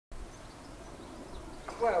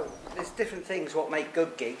Well, there's different things what make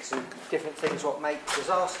good gigs and different things what make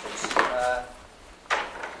disasters. I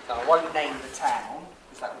won't name the town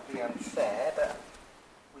because that would be unfair, but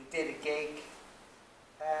we did a gig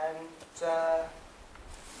and I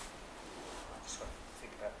just got to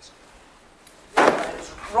think about this. And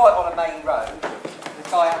it's right on a main road. The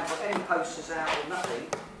guy hadn't put any posters out or nothing,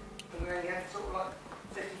 and we only had sort of like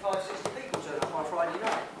 55, 60 people turn up on a Friday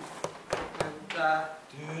night.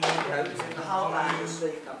 And it was in the heartland of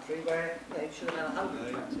Steve Country where you should have had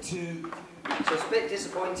 100. So it's a bit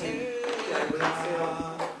disappointing, when you feel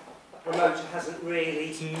the promoter hasn't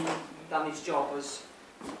really done his job as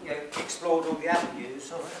explored all the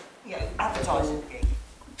avenues of advertising the gig.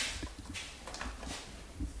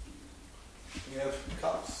 We have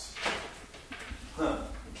cuts.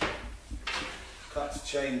 Cuts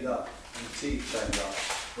chained up and teeth chained up.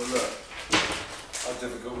 But look, how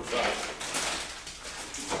difficult was that?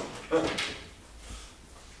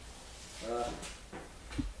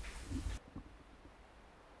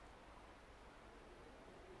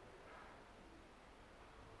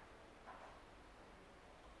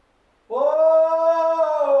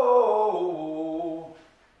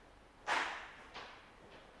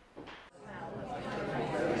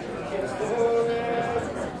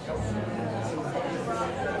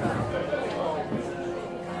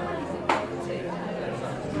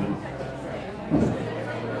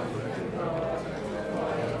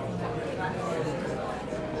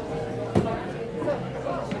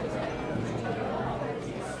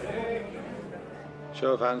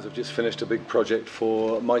 Show of Hands have just finished a big project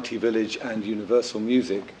for Mighty Village and Universal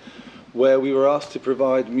Music, where we were asked to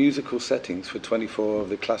provide musical settings for 24 of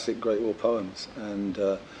the classic Great War poems. And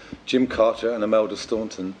Jim Carter and Imelda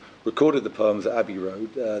Staunton recorded the poems at Abbey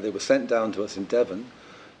Road. They were sent down to us in Devon,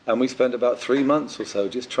 and we spent about 3 months or so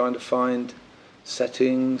just trying to find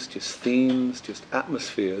settings, just themes, just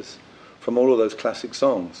atmospheres from all of those classic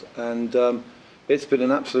songs. And it's been an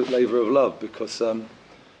absolute labour of love because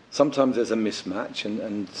sometimes there's a mismatch,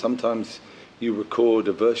 and sometimes you record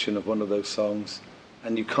a version of one of those songs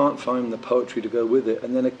and you can't find the poetry to go with it,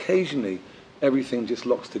 and then occasionally everything just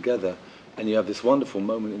locks together and you have this wonderful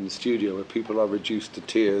moment in the studio where people are reduced to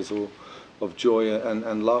tears or of joy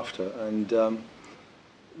and laughter. And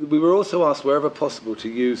we were also asked wherever possible to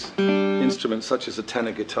use instruments such as a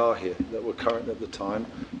tenor guitar here that were current at the time,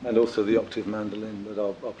 and also the octave mandolin that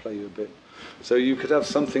I'll play you a bit. So you could have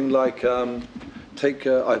something like take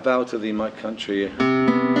I Vow to Thee, My Country.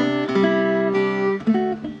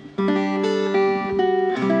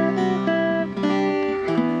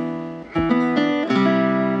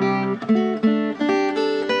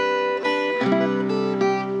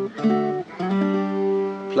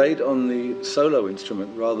 Played on the solo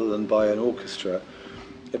instrument rather than by an orchestra,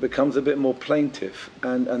 it becomes a bit more plaintive.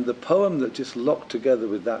 And the poem that just locked together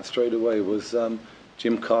with that straight away was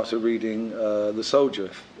Jim Carter reading The Soldier,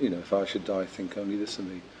 if I should die, think only this of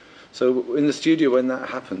me. So in the studio when that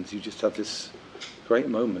happens, you just have this great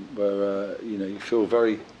moment where you feel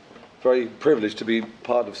very, very privileged to be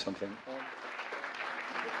part of something.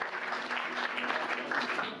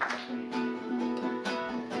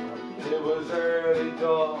 It was early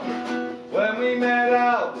dawn when we met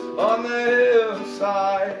out on the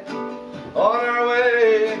hillside, on our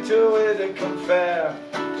way into Whitcomb Fair,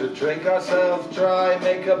 to drink ourselves dry,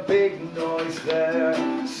 make a big noise there.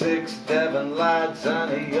 6 Devon lads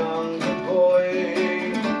and a younger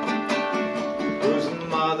boy, whose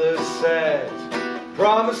mother said,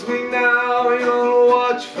 promise me now you'll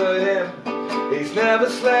watch for him. He's never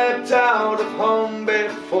slept out of home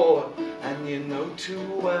before, and you know too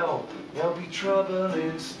well there'll be trouble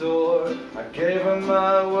in store. I gave her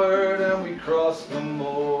my word and we crossed the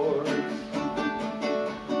moors.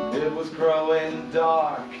 It was growing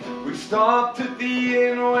dark. We stopped at the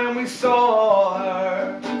inn when we saw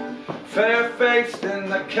her, fair-faced in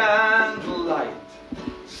the candlelight,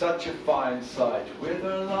 such a fine sight with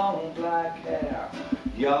her long black hair.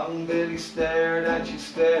 Young Billy stared and she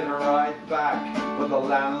stared right back, but the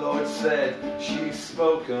landlord said, she's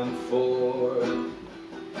spoken for.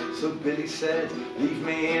 So Billy said, leave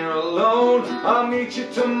me here alone, I'll meet you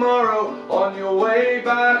tomorrow on your way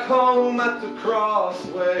back home at the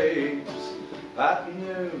crossways. At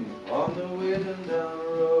noon on the Whittington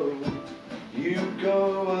Road, you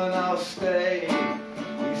go and I'll stay.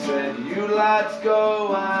 He said, you lads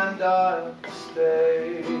go and I'll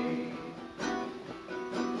stay.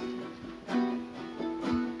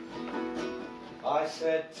 I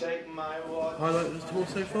said, take my watch. Highlight of the tour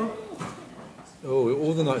so far? Oh,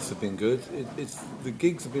 all the nights have been good. The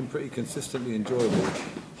gigs have been pretty consistently enjoyable.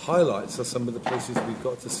 Highlights are some of the places we've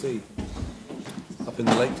got to see. Up in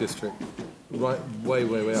the Lake District, right way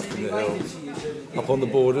up in the hills, up on the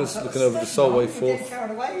borders, looking over the Solway Forth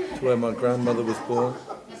to where my grandmother was born,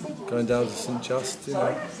 going down to St Just, you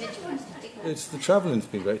know. It's the travelling's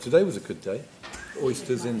been great. Today was a good day.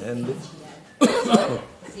 Oysters in Henley,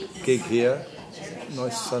 gig here,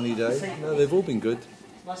 nice sunny day. No, they've all been good.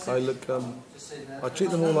 I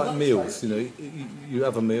treat them all like meals. You know, you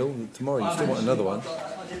have a meal tomorrow. You still want another one,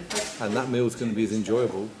 and that meal's going to be as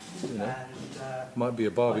enjoyable. You know, it might be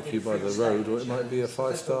a barbecue by the road, or it might be a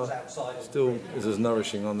 5-star. Still is as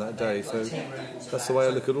nourishing on that day. So that's the way I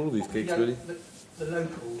look at all these gigs, really. A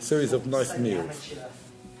series of nice meals. Here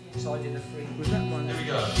we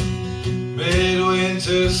go.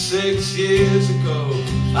 Midwinter 6 years ago,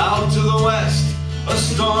 out to the west, a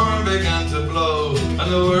storm began to blow,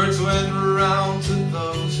 and the words went round to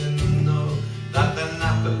those in the know that the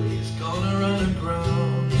Napoli's gonna run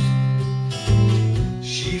aground.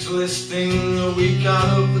 She's listing a week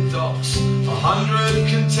out of the docks. 100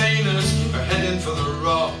 containers are heading for the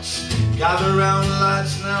rocks. Gather round,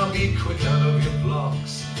 lads, now be quick out of your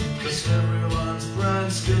blocks, 'cause everyone's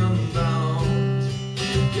brand still bound.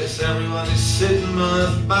 Yes, everyone is sitting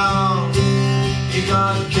earthbound. You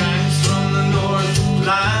got gangs from the north,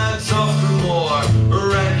 lads off the moor,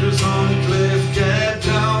 wreckers on the cliff, get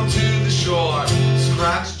down to the shore.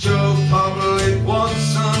 Scratch Joe Public,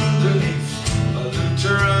 what's underneath? A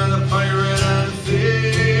looter and a pirate and a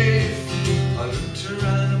thief. A looter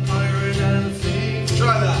and a pirate and a thief.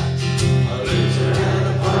 Try that. A looter and a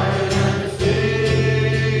pirate and a thief.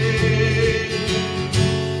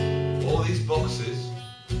 All these boxes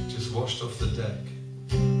just washed off the deck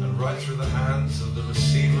and right through the hands of the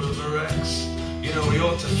receiver of the wrecks. You know, we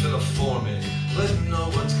ought to fill a form in, let them know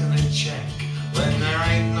what's gonna check when there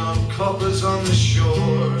ain't no coppers on the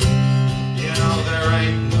shore. You know, there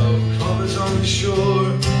ain't no coppers on the shore.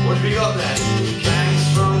 What have you got then? Gangs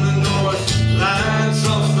from the north, lads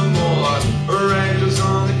off the moor, wreckers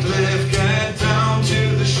on the cliff, get down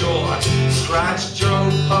to the shore. Scratch Joe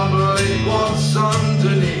Public, what's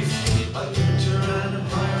underneath? A looter and a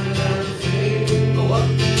pirate and a thief. A what?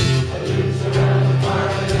 A looter and a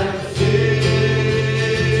pirate and a thief.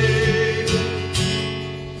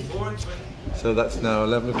 4:20. So that's now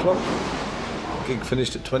 11 o'clock. Gig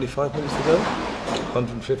finished at 25 minutes ago.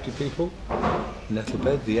 150 people.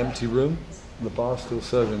 Nettlebed, the empty room. The bar still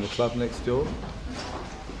serving the club next door.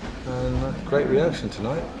 And great reaction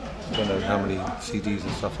tonight. I don't know how many CDs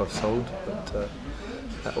and stuff I've sold, but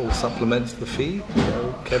that all supplements the fee. You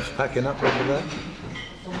know, Kev's packing up over there.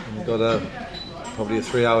 And we've got probably a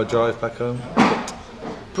 3-hour drive back home. But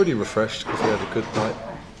pretty refreshed because we had a good night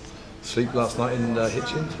sleep last night in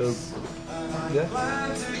Hitchin. So yeah,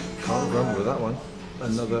 can't grumble with that one.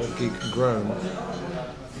 Another gig grown.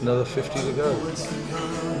 Another 50 to go.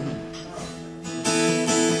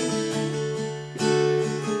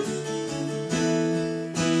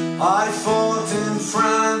 I fought in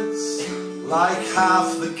France like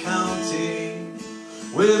half the county,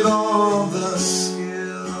 with all the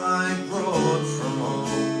skill I brought from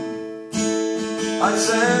home. I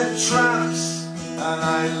set traps and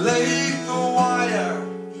I laid the wire